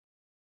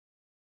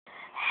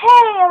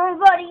Hey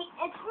everybody,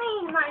 it's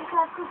me,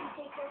 Minecraft Cookie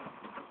Taker.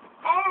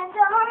 And,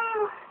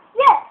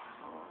 yes.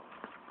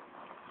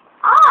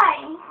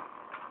 I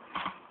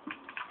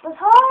was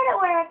hard at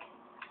work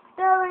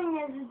building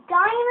this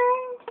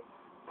diamond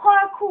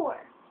parkour.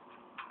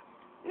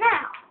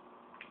 Now,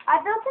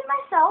 I built it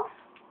myself,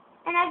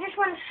 and I just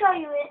want to show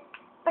you it,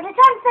 but it's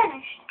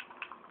unfinished.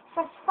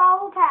 So just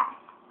follow the path.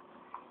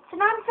 It's an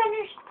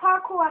unfinished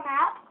parkour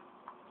map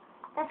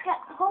that's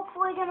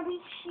hopefully going to be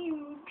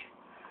huge.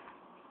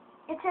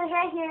 It says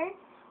right here,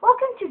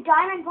 welcome to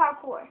Diamond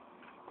Parkour.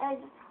 As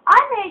I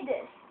made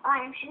this.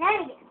 I am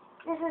Shenanigans.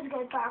 This is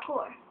good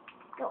parkour.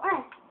 Go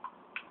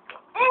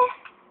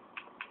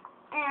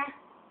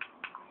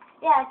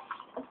Yeah, it's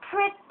a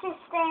pretty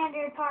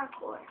standard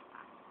parkour.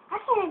 I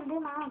can't even do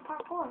my own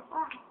parkour.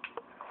 Wow.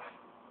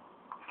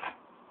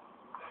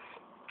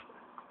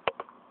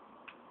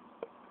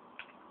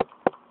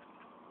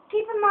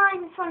 Keep in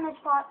mind from this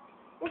spot,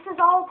 this is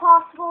all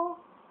possible.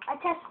 I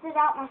tested it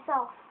out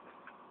myself.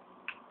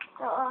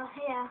 So,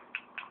 yeah.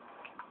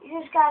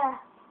 You just gotta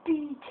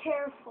be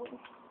careful.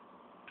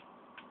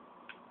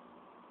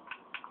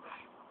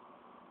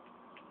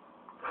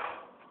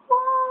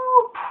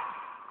 Whoa!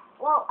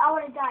 Well, I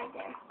would have died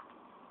there.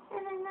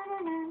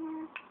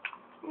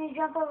 And you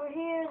jump over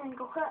here, then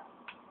go cut.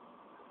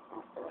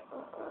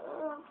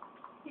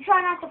 You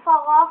try not to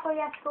fall off, or you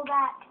have to go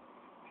back.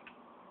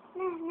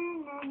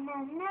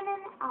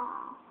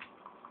 Aw.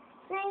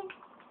 See?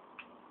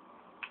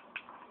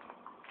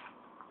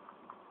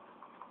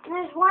 And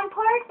there's one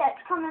part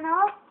that's coming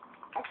up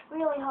that's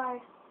really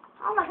hard.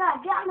 Oh my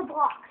god, get on the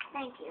block.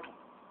 Thank you.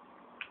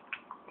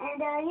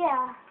 And,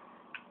 yeah.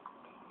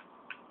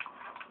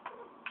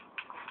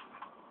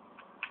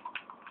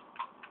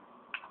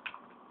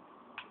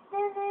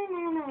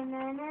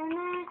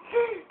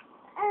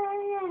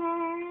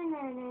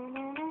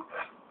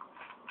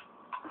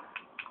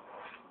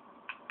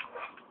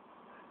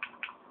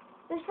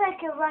 There's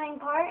like a running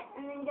part,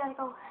 and then you gotta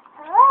go,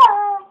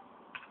 hello!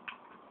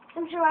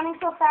 Since you're running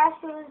so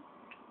fast, and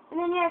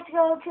then you have to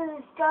go to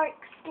this dark,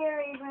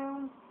 scary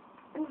room,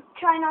 and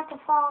try not to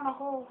fall in a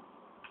hole.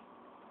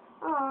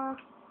 Oh,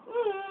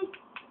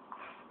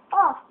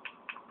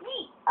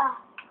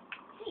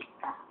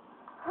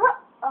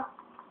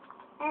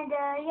 and,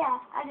 yeah,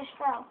 I just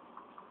fell.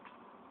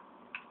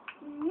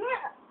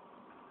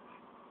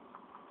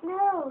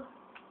 No.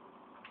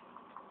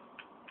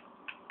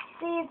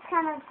 See, it's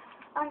kind of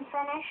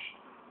unfinished.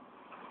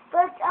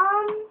 But,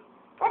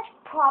 that's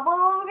probably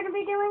what we're going to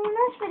be doing in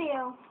this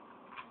video.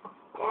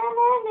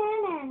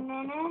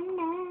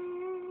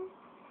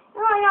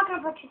 No, I'm not going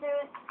to put you through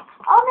it.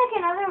 I'll make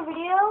another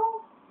video.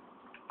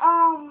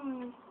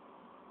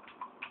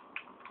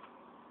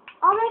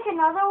 I'll make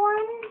another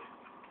one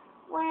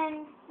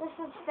when this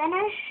is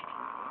finished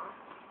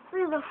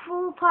through the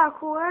full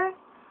parkour.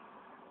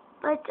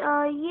 But,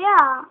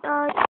 yeah.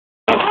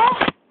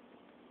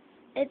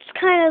 It's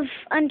kind of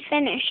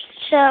unfinished.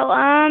 So,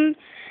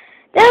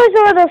 that was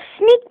a little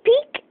sneak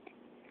peek.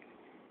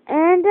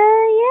 And,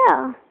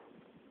 yeah.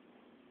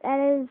 That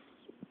is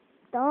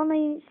the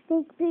only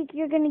sneak peek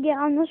you're going to get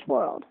on this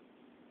world.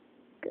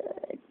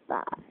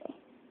 Goodbye.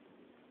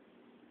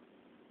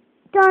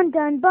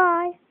 Done,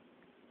 bye.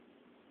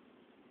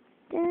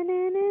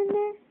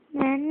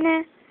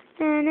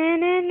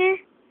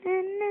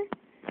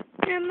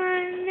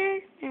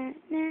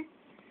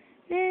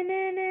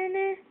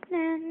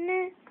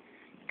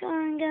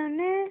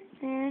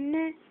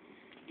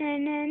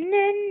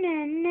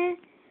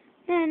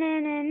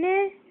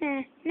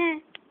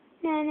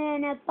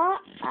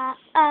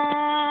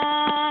 Bye.